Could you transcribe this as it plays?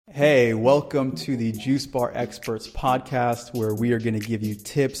Hey, welcome to the Juice Bar Experts podcast, where we are going to give you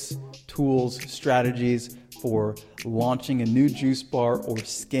tips, tools, strategies for launching a new juice bar or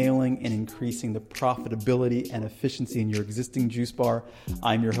scaling and increasing the profitability and efficiency in your existing juice bar.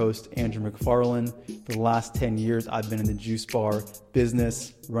 I'm your host, Andrew McFarland. For the last 10 years, I've been in the juice bar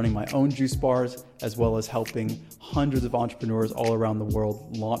business, running my own juice bars, as well as helping hundreds of entrepreneurs all around the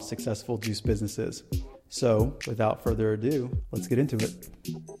world launch successful juice businesses. So without further ado, let's get into it.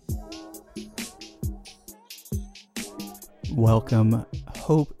 Welcome.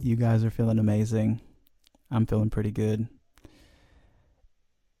 Hope you guys are feeling amazing. I'm feeling pretty good.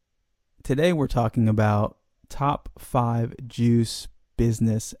 Today we're talking about top 5 juice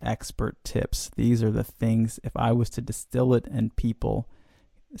business expert tips. These are the things, if I was to distill it and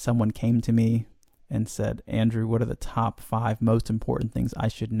someone came to me and said, Andrew, what are the top 5 most important things I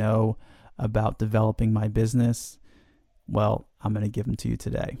should know about developing my business? Well, I'm going to give them to you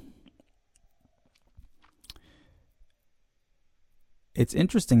today. It's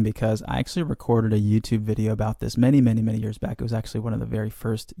interesting because I actually recorded a YouTube video about this many years back. It was actually one of the very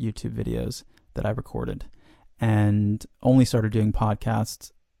first YouTube videos that I recorded, and only started doing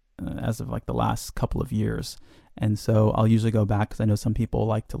podcasts as of like the last couple of years. And so I'll usually go back because I know some people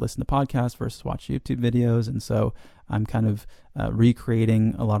like to listen to podcasts versus watch YouTube videos. And so I'm kind of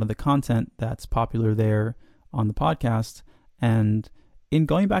recreating a lot of the content that's popular there on the podcast. And in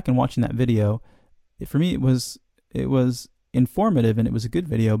going back and watching that video, for me, it was informative and it was a good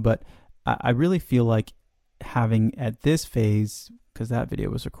video, but I really feel like having at this phase, because that video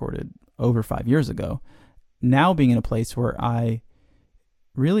was recorded over 5 years ago, now being in a place where I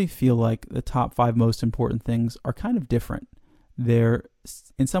really feel like the top 5 most important things are kind of different. They're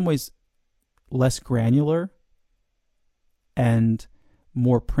in some ways less granular and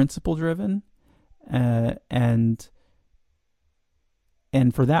more principle driven, and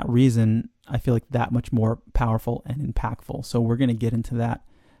for that reason, I feel like that much more powerful and impactful. So we're going to get into that,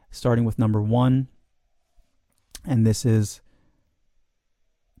 starting with number 1, and this is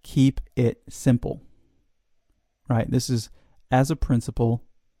keep it simple. Right? This is, as a principle,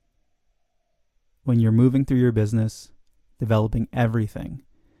 when you're moving through your business, developing everything,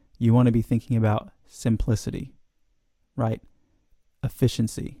 you want to be thinking about simplicity, right?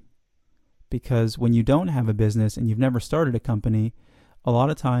 Efficiency. Because when you don't have a business and you've never started a company, a lot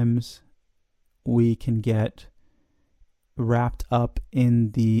of times we can get wrapped up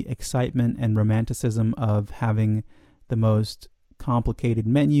in the excitement and romanticism of having the most complicated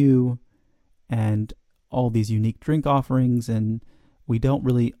menu and all these unique drink offerings, and we don't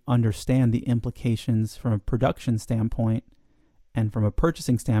really understand the implications from a production standpoint and from a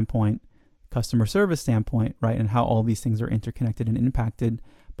purchasing standpoint, customer service standpoint, right? And how all these things are interconnected and impacted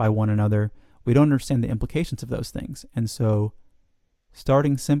by one another. We don't understand the implications of those things. And so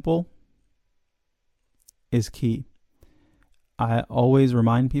starting simple is key. I always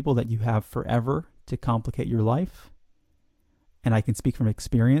remind people that you have forever to complicate your life. And I can speak from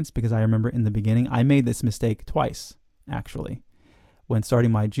experience because I remember in the beginning, I made this mistake twice, actually. When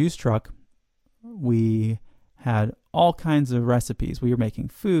starting my juice truck, we had all kinds of recipes. We were making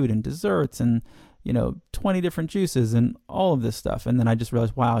food and desserts and, 20 different juices and all of this stuff. And then I just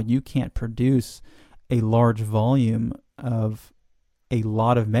realized, wow, you can't produce a large volume of a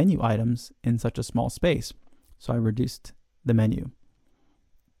lot of menu items in such a small space. So I reduced the menu.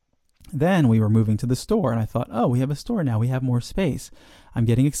 Then we were moving to the store, and I thought, oh, we have a store now. We have more space. I'm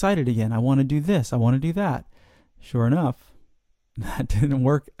getting excited again. I want to do this. I want to do that. Sure enough, that didn't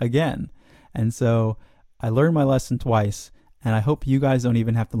work again. And so I learned my lesson twice, and I hope you guys don't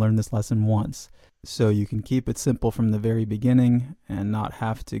even have to learn this lesson once. So you can keep it simple from the very beginning and not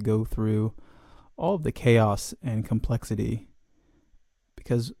have to go through all of the chaos and complexity.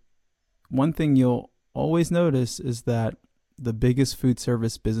 Because one thing you'll always notice is that the biggest food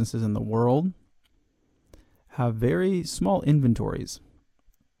service businesses in the world have very small inventories.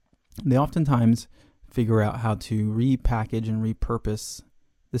 They oftentimes figure out how to repackage and repurpose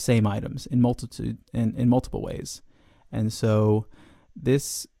the same items in multiple ways. And so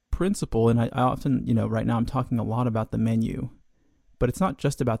this principle, and I often, right now I'm talking a lot about the menu, but it's not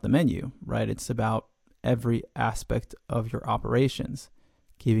just about the menu, right? It's about every aspect of your operations.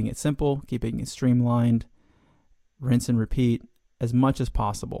 Keeping it simple, keeping it streamlined, rinse and repeat as much as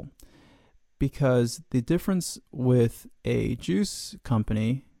possible. Because the difference with a juice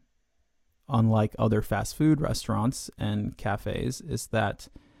company, unlike other fast food restaurants and cafes, is that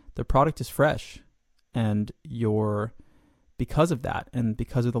the product is fresh, and because of that, and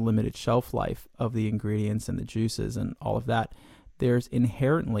because of the limited shelf life of the ingredients and the juices and all of that, there's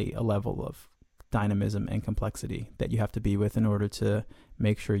inherently a level of dynamism and complexity that you have to be with in order to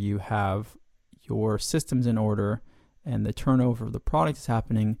make sure you have your systems in order and the turnover of the product is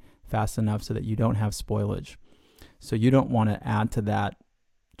happening fast enough so that you don't have spoilage. So you don't want to add to that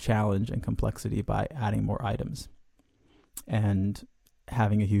challenge and complexity by adding more items and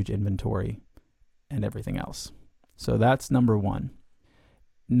having a huge inventory and everything else. So that's number one.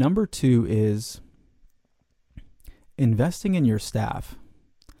 Number two is investing in your staff.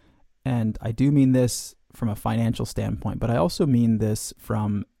 And I do mean this from a financial standpoint, but I also mean this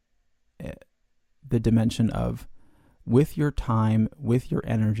from the dimension of with your time, with your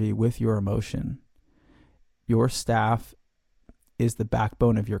energy, with your emotion. Your staff is the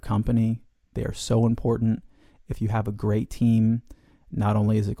backbone of your company. They are so important. If you have a great team, not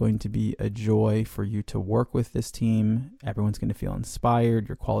only is it going to be a joy for you to work with this team, everyone's going to feel inspired,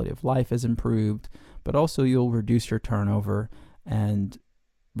 your quality of life is improved, but also you'll reduce your turnover and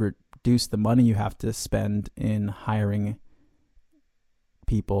reduce the money you have to spend in hiring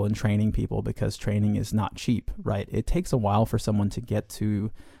people and training people, because training is not cheap, right? It takes a while for someone to get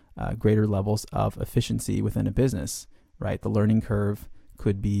to greater levels of efficiency within a business, right? The learning curve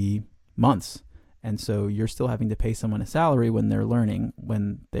could be months. And so you're still having to pay someone a salary when they're learning,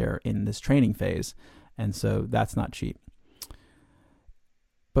 when they're in this training phase. And so that's not cheap.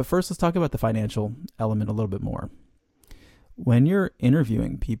 But first, let's talk about the financial element a little bit more. When you're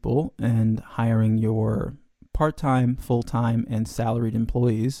interviewing people and hiring your part-time, full-time, and salaried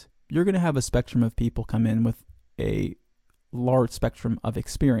employees, you're going to have a spectrum of people come in with a large spectrum of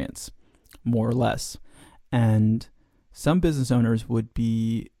experience, more or less. And some business owners would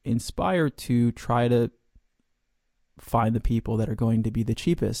be inspired to try to find the people that are going to be the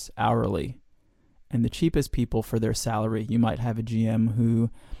cheapest hourly and the cheapest people for their salary. You might have a GM who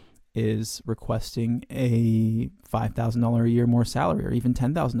is requesting a $5,000 a year more salary, or even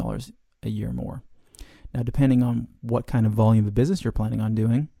 $10,000 a year more. Now, depending on what kind of volume of business you're planning on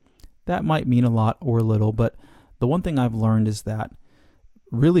doing, that might mean a lot or a little. But the one thing I've learned is that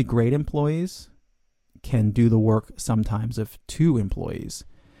really great employees can do the work sometimes of 2 employees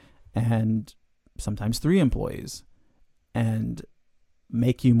and sometimes 3 employees and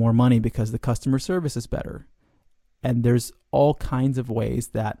make you more money because the customer service is better. And there's all kinds of ways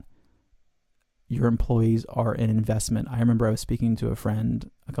that your employees are an investment. I remember I was speaking to a friend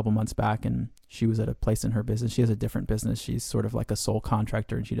a couple months back, and she was at a place in her business. She has a different business. She's sort of like a sole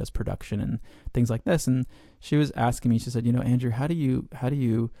contractor, and she does production and things like this. And she was asking me, she said, Andrew, how do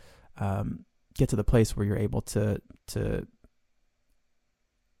you get to the place where you're able to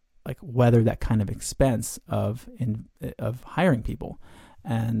like weather that kind of expense of hiring people?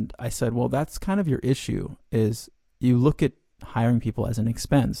 And I said, well, that's kind of your issue, is you look at hiring people as an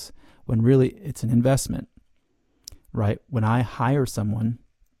expense when really it's an investment, right? When I hire someone,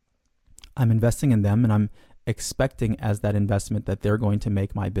 I'm investing in them, and I'm expecting as that investment that they're going to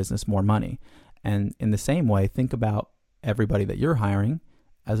make my business more money. And in the same way, think about everybody that you're hiring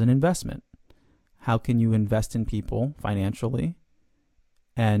as an investment. How can you invest in people financially?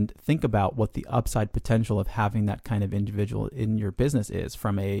 And think about what the upside potential of having that kind of individual in your business is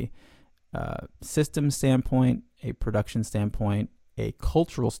from a system standpoint, a production standpoint, a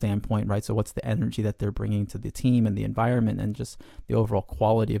cultural standpoint, right? So what's the energy that they're bringing to the team and the environment and just the overall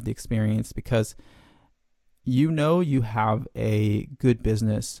quality of the experience? Because you have a good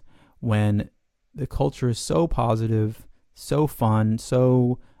business when the culture is so positive, so fun,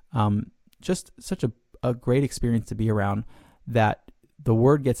 so just such a great experience to be around, that the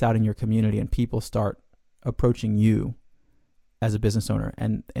word gets out in your community and people start approaching you as a business owner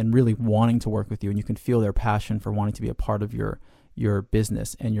and really wanting to work with you, and you can feel their passion for wanting to be a part of your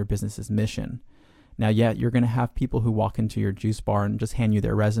business and your business's mission. Now, you're going to have people who walk into your juice bar and just hand you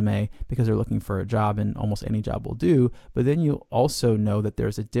their resume because they're looking for a job, and almost any job will do. But then you'll also know that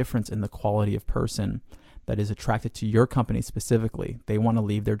there's a difference in the quality of person that is attracted to your company specifically. They want to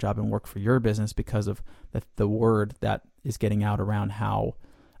leave their job and work for your business because of the word that is getting out around how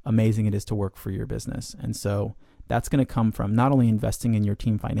amazing it is to work for your business. And so that's going to come from not only investing in your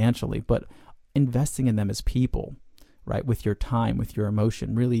team financially, but investing in them as people, right? With your time, with your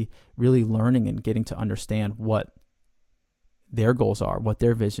emotion, really, really learning and getting to understand what their goals are, what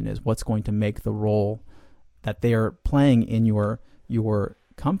their vision is, what's going to make the role that they're playing in your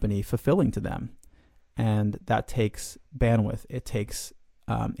company fulfilling to them. And that takes bandwidth, it takes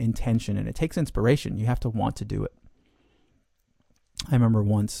intention, and it takes inspiration. You have to want to do it. I remember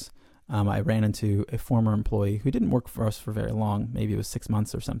once I ran into a former employee who didn't work for us for very long, maybe it was 6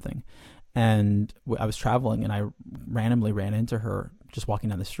 months or something. And I was traveling, and I randomly ran into her just walking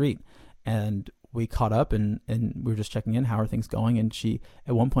down the street. And we caught up and we were just checking in. How are things going? And she,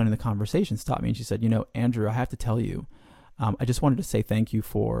 at one point in the conversation, stopped me and she said, Andrew, I have to tell you, I just wanted to say thank you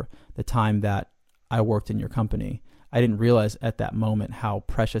for the time that I worked in your company. I didn't realize at that moment how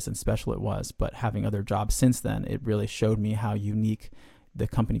precious and special it was, but having other jobs since then, it really showed me how unique the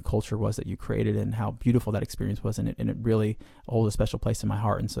company culture was that you created and how beautiful that experience was. And it really holds a special place in my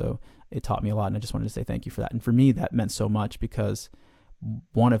heart. And so it taught me a lot. And I just wanted to say thank you for that. And for me, that meant so much because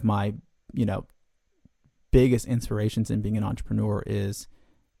one of my, biggest inspirations in being an entrepreneur is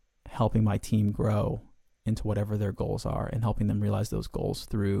helping my team grow into whatever their goals are and helping them realize those goals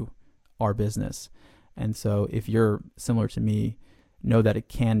through our business. And so if you're similar to me, know that it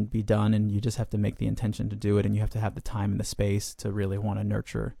can be done and you just have to make the intention to do it, and you have to have the time and the space to really want to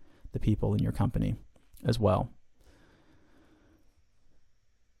nurture the people in your company as well.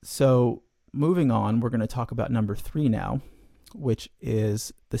 So moving on, we're going to talk about number 3 now, which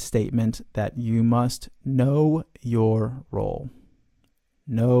is the statement that you must know your role.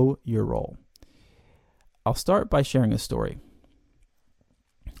 Know your role. I'll start by sharing a story.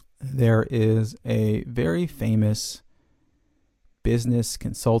 There is a very famous business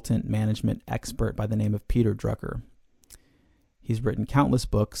consultant, management expert by the name of Peter Drucker. He's written countless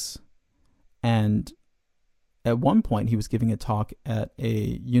books, and at one point he was giving a talk at a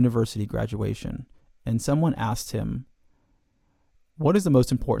university graduation, and someone asked him, what is the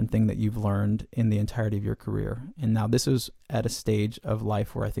most important thing that you've learned in the entirety of your career? And now this was at a stage of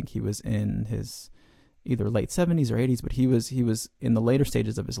life where I think he was in his either late 70s or 80s, but he was in the later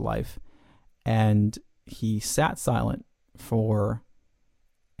stages of his life, and he sat silent for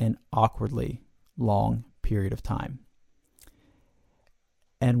an awkwardly long period of time.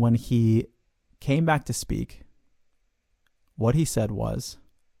 And when he came back to speak, what he said was,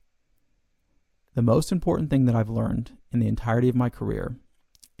 the most important thing that I've learned in the entirety of my career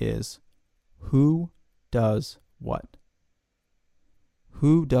is who does what.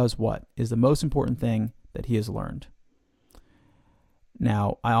 Who does what is the most important thing that he has learned.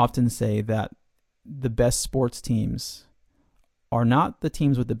 Now, I often say that the best sports teams are not the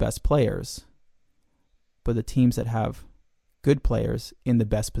teams with the best players, but the teams that have good players in the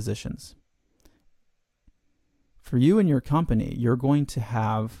best positions. For you and your company, you're going to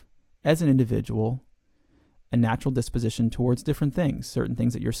have, as an individual, a natural disposition towards different things, certain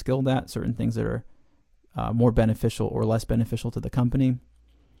things that you're skilled at, certain things that are more beneficial or less beneficial to the company.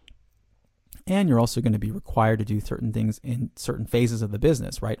 And you're also going to be required to do certain things in certain phases of the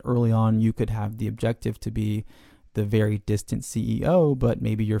business, right? Early on, you could have the objective to be the very distant CEO, but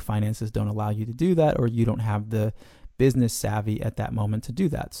maybe your finances don't allow you to do that, or you don't have the business savvy at that moment to do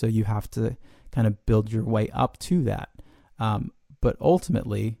that. So you have to kind of build your way up to that. But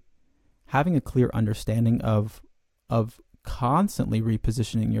ultimately, having a clear understanding of constantly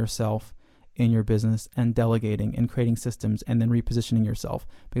repositioning yourself in your business and delegating and creating systems and then repositioning yourself.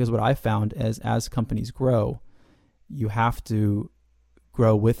 Because what I found is as companies grow, you have to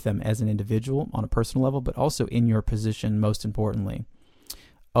grow with them as an individual on a personal level, but also in your position, most importantly.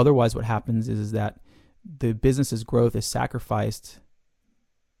 Otherwise, what happens is that the business's growth is sacrificed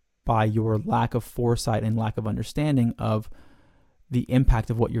by your lack of foresight and lack of understanding of the impact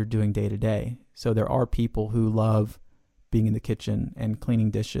of what you're doing day to day. So there are people who love being in the kitchen and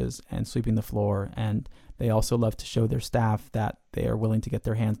cleaning dishes and sweeping the floor, and they also love to show their staff that they are willing to get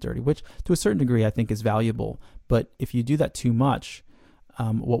their hands dirty, which to a certain degree I think is valuable. But if you do that too much,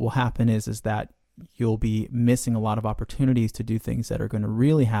 what will happen is that you'll be missing a lot of opportunities to do things that are going to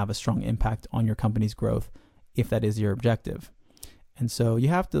really have a strong impact on your company's growth, if that is your objective. And so you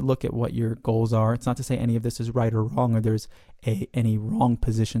have to look at what your goals are. It's not to say any of this is right or wrong, or there's any wrong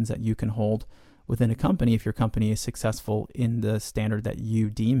positions that you can hold within a company. If your company is successful in the standard that you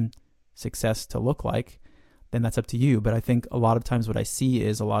deem success to look like, then that's up to you. But I think a lot of times what I see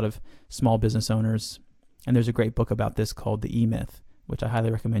is a lot of small business owners, and there's a great book about this called The E-Myth, which I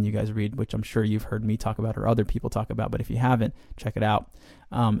highly recommend you guys read, which I'm sure you've heard me talk about or other people talk about, but if you haven't, check it out.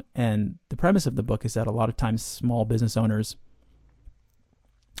 And the premise of the book is that a lot of times small business owners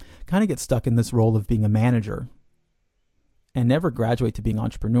kind of get stuck in this role of being a manager and never graduate to being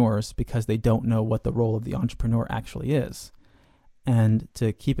entrepreneurs because they don't know what the role of the entrepreneur actually is. And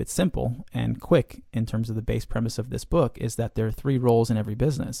to keep it simple and quick in terms of the base premise of this book is that there are 3 roles in every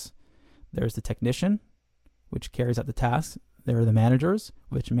business. There's the technician, which carries out the tasks. There are the managers,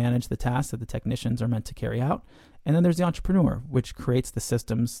 which manage the tasks that the technicians are meant to carry out. And then there's the entrepreneur, which creates the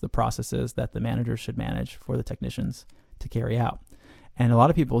systems, the processes that the managers should manage for the technicians to carry out. And a lot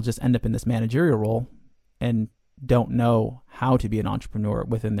of people just end up in this managerial role and don't know how to be an entrepreneur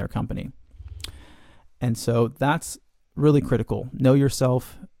within their company. And so that's really critical. Know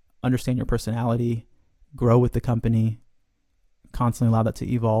yourself, understand your personality, grow with the company, constantly allow that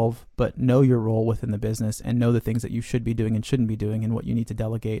to evolve, but know your role within the business and know the things that you should be doing and shouldn't be doing and what you need to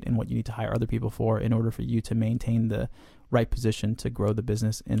delegate and what you need to hire other people for in order for you to maintain the right position to grow the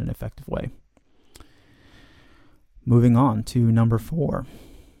business in an effective way. Moving on to number 4.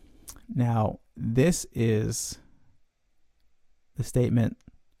 Now, this is the statement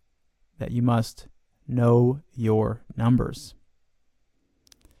that you must know your numbers.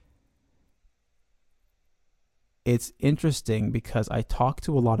 It's interesting because I talk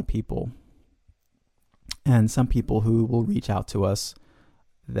to a lot of people, and some people who will reach out to us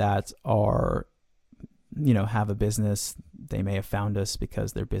that are, have a business. They may have found us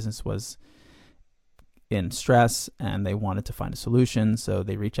because their business was in stress and they wanted to find a solution. So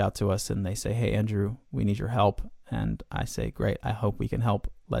they reach out to us and they say, "Hey, Andrew, we need your help." And I say, "Great, I hope we can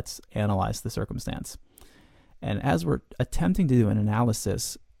help. Let's analyze the circumstance." And as we're attempting to do an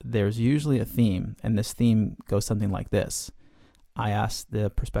analysis, there's usually a theme, and this theme goes something like this. I ask the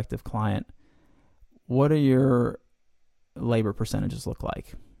prospective client, "What do your labor percentages look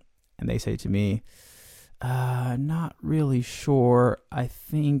like?" And they say to me, "Not really sure. I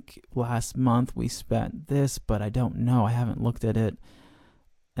think last month we spent this, but I don't know. I haven't looked at it."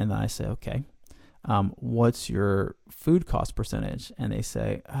 And then I say, "Okay, what's your food cost percentage?" And they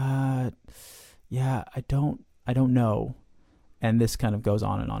say, "Yeah, I don't know." And this kind of goes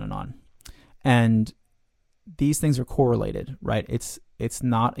on and on and on. And these things are correlated, right? It's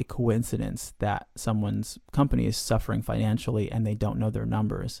not a coincidence that someone's company is suffering financially and they don't know their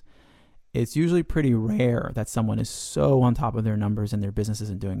numbers. It's usually pretty rare that someone is so on top of their numbers and their business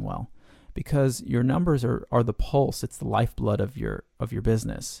isn't doing well, because your numbers are the pulse. It's the lifeblood of your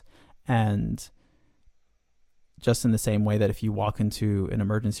business. And just in the same way that if you walk into an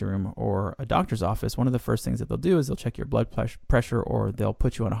emergency room or a doctor's office, one of the first things that they'll do is they'll check your blood pressure, or they'll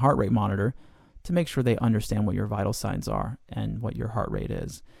put you on a heart rate monitor to make sure they understand what your vital signs are and what your heart rate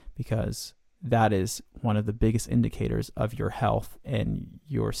is, because that is one of the biggest indicators of your health and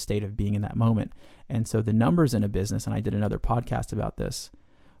your state of being in that moment. And so the numbers in a business, and I did another podcast about this,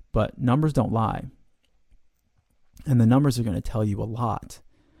 but numbers don't lie. And the numbers are going to tell you a lot.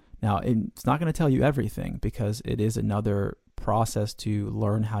 Now, it's not going to tell you everything, because it is another process to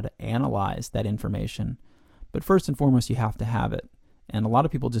learn how to analyze that information. But first and foremost, you have to have it. And a lot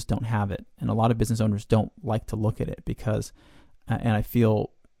of people just don't have it. And a lot of business owners don't like to look at it because, and I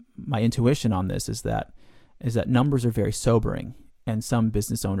feel my intuition on this is that numbers are very sobering. And some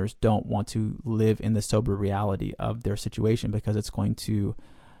business owners don't want to live in the sober reality of their situation, because it's going to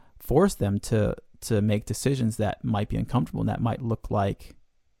force them to make decisions that might be uncomfortable, and that might look like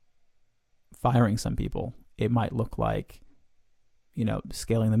firing some people. It might look like,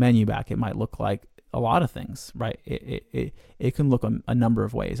 scaling the menu back. It might look like a lot of things, right? It can look a number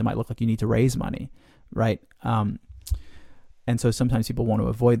of ways. It might look like you need to raise money, right? And so sometimes people want to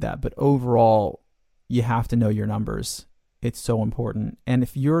avoid that. But overall, you have to know your numbers. It's so important. And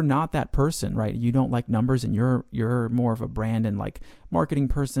if you're not that person, right, you don't like numbers and you're more of a brand and like marketing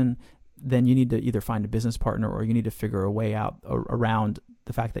person, then you need to either find a business partner, or you need to figure a way out around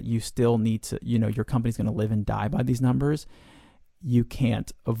the fact that you still need to, your company's going to live and die by these numbers. You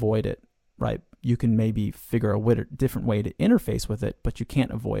can't avoid it, right? You can maybe figure a different way to interface with it, but you can't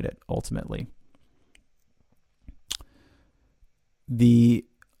avoid it ultimately. The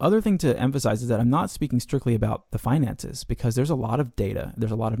other thing to emphasize is that I'm not speaking strictly about the finances, because there's a lot of data,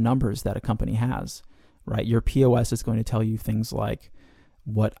 there's a lot of numbers that a company has, right? Your POS is going to tell you things like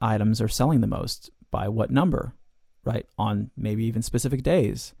what items are selling the most by what number, right? On maybe even specific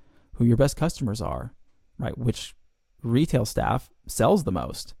days, who your best customers are, right? Which retail staff sells the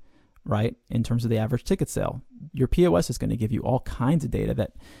most, right? In terms of the average ticket sale. Your POS is going to give you all kinds of data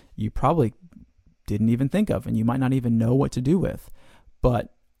that you probably didn't even think of, and you might not even know what to do with.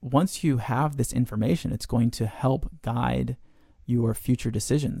 But once you have this information, it's going to help guide your future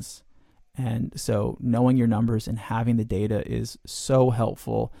decisions. And so knowing your numbers and having the data is so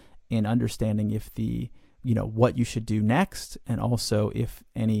helpful in understanding if what you should do next, and also if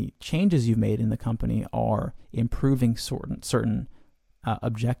any changes you've made in the company are improving certain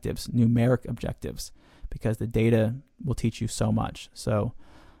objectives, numeric objectives, because the data will teach you so much. So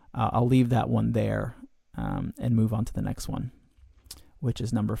I'll leave that one there and move on to the next one, which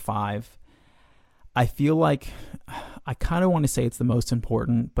is number 5. I feel like I kind of want to say it's the most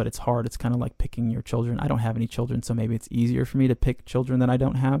important, but it's hard. It's kind of like picking your children. I don't have any children, so maybe it's easier for me to pick children that I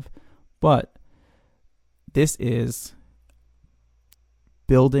don't have. But this is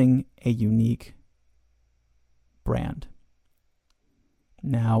building a unique brand.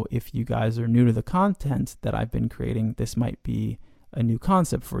 Now, if you guys are new to the content that I've been creating, this might be a new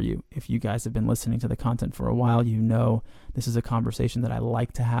concept for you. If you guys have been listening to the content for a while, you know this is a conversation that I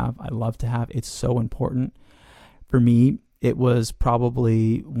like to have. I love to have. It's so important. For me, it was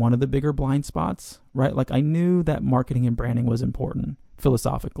probably one of the bigger blind spots, right? Like I knew that marketing and branding was important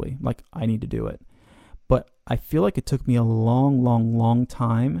philosophically, like I need to do it. But I feel like it took me a long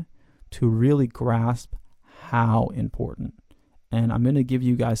time to really grasp how important. And I'm going to give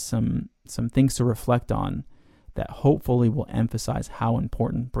you guys some things to reflect on that hopefully will emphasize how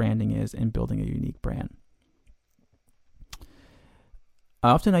important branding is in building a unique brand.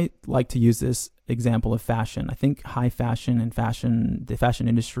 I like to use this example of fashion. I think high fashion and the fashion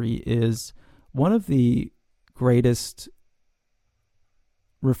industry is one of the greatest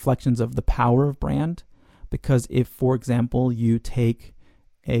reflections of the power of brand. Because if, for example, you take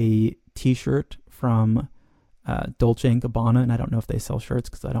a t-shirt from Dolce & Gabbana, and I don't know if they sell shirts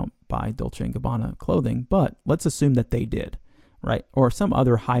because I don't buy Dolce & Gabbana clothing, but let's assume that they did, right? Or some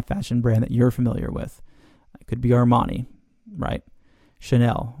other high fashion brand that you're familiar with. It could be Armani, right?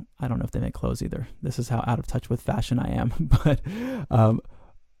 Chanel. I don't know if they make clothes either. This is how out of touch with fashion I am.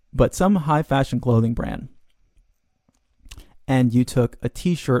 But some high fashion clothing brand. And you took a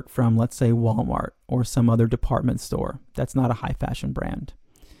t-shirt from, let's say, Walmart or some other department store. That's not a high fashion brand.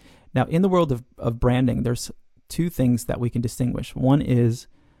 Now, in the world of branding, there's two things that we can distinguish. One is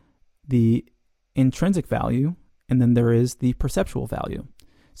the intrinsic value, and then there is the perceptual value.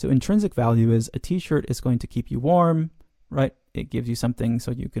 So intrinsic value is a t-shirt is going to keep you warm, right? It gives you something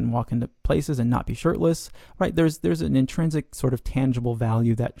so you can walk into places and not be shirtless, right? There's an intrinsic sort of tangible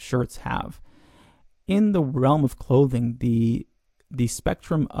value that shirts have. In the realm of clothing, the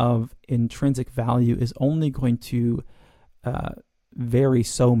spectrum of intrinsic value is only going to vary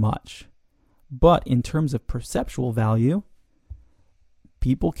so much. But in terms of perceptual value,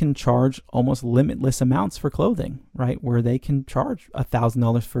 people can charge almost limitless amounts for clothing, right? Where they can charge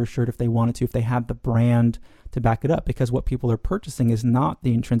 $1,000 for a shirt if they wanted to, if they had the brand to back it up. Because what people are purchasing is not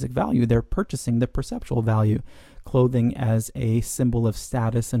the intrinsic value. They're purchasing the perceptual value. Clothing as a symbol of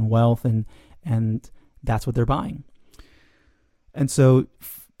status and wealth, and that's what they're buying. And so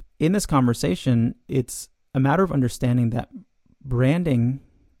in this conversation, it's a matter of understanding that branding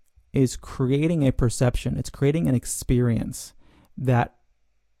is creating a perception. It's creating an experience that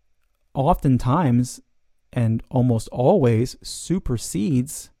oftentimes and almost always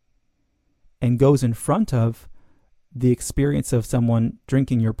supersedes and goes in front of the experience of someone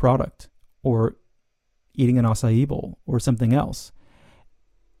drinking your product or eating an acai bowl or something else.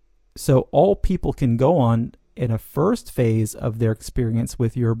 So all people can go on in a first phase of their experience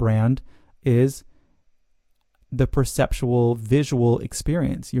with your brand is the perceptual visual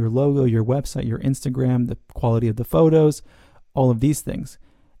experience, your logo, your website, your Instagram, the quality of the photos, all of these things.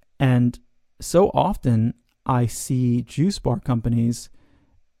 And so often I see juice bar companies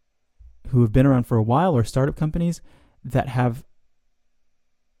who have been around for a while or startup companies that have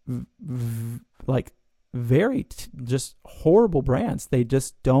very just horrible brands. They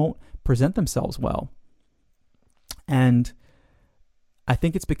just don't present themselves well. And I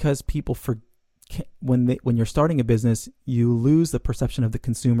think it's because people when you're starting a business, you lose the perception of the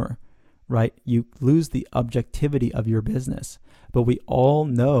consumer, right? You lose the objectivity of your business. But we all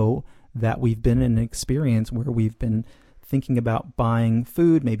know that we've been in an experience where we've been thinking about buying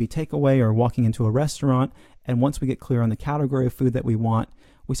food, maybe takeaway, or walking into a restaurant. And once we get clear on the category of food that we want,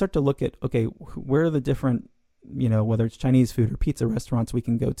 we start to look at, okay, where are the different, whether it's Chinese food or pizza restaurants we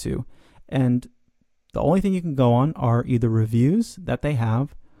can go to. And the only thing you can go on are either reviews that they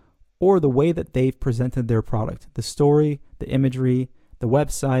have or the way that they've presented their product, the story, the imagery, the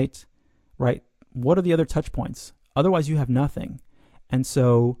website, right? What are the other touch points? Otherwise, you have nothing. And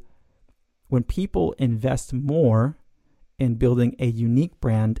so when people invest more in building a unique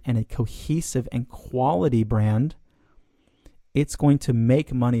brand and a cohesive and quality brand, it's going to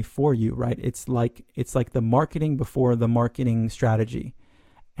make money for you, right? It's like the marketing before the marketing strategy.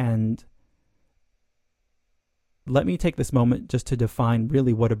 And let me take this moment just to define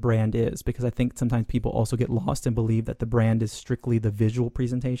really what a brand is, because I think sometimes people also get lost and believe that the brand is strictly the visual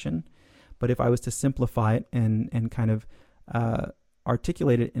presentation. But if I was to simplify it and kind of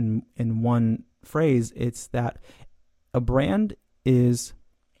articulate it in one phrase, it's that a brand is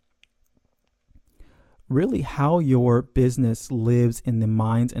really how your business lives in the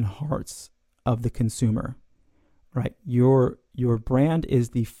minds and hearts of the consumer, right? Your brand is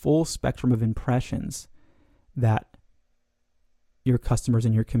the full spectrum of impressions that your customers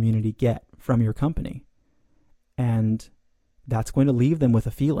and your community get from your company. And that's going to leave them with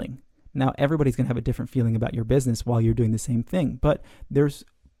a feeling. Now, everybody's going to have a different feeling about your business while you're doing the same thing, but there's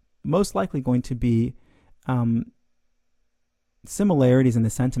most likely going to be similarities in the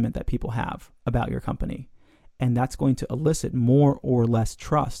sentiment that people have about your company. And that's going to elicit more or less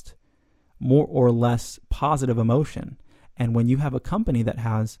trust, more or less positive emotion. And when you have a company that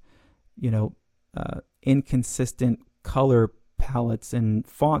has, inconsistent color palettes and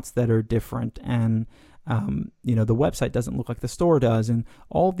fonts that are different, and the website doesn't look like the store does, and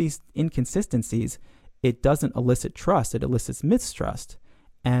all these inconsistencies, it doesn't elicit trust, it elicits mistrust.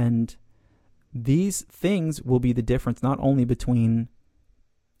 And these things will be the difference not only between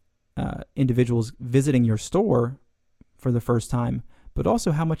individuals visiting your store for the first time, but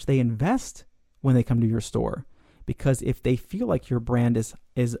also how much they invest when they come to your store. Because if they feel like your brand is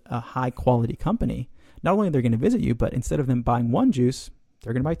a high quality company, not only are they going to visit you, but instead of them buying one juice,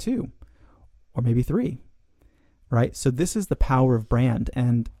 they're going to buy two or maybe three, right? So this is the power of brand.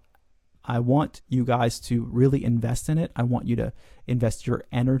 And I want you guys to really invest in it. I want you to invest your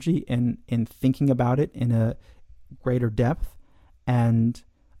energy in thinking about it in a greater depth. And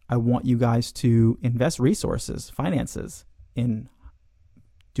I want you guys to invest resources, finances in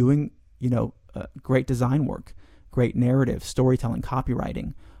doing, great design work, great narrative, storytelling,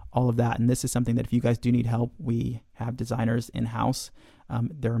 copywriting, all of that. And this is something that if you guys do need help, we have designers in-house.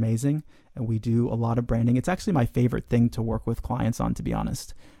 They're amazing. And we do a lot of branding. It's actually my favorite thing to work with clients on, to be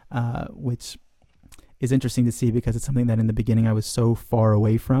honest, which is interesting to see because it's something that in the beginning I was so far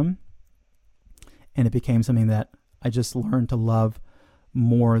away from. And it became something that I just learned to love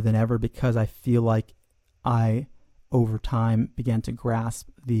more than ever because I feel like I, over time, began to grasp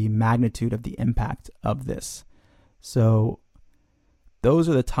the magnitude of the impact of this. So those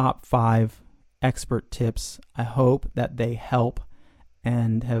are the top 5 expert tips. I hope that they help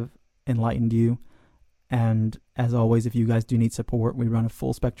and have enlightened you. And as always, if you guys do need support, we run a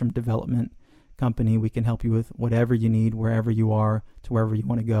full spectrum development company. We can help you with whatever you need, wherever you are, to wherever you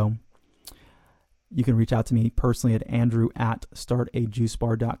want to go. You can reach out to me personally at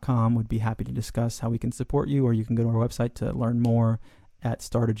andrew@startajuicebar.com. Would be happy to discuss how we can support you, or you can go to our website to learn more at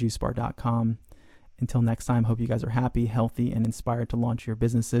startajuicebar.com. Until next time, hope you guys are happy, healthy, and inspired to launch your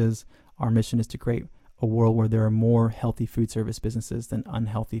businesses. Our mission is to create a world where there are more healthy food service businesses than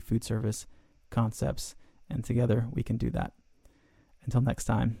unhealthy food service concepts. And together we can do that. Until next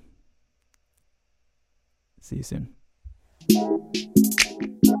time, see you soon.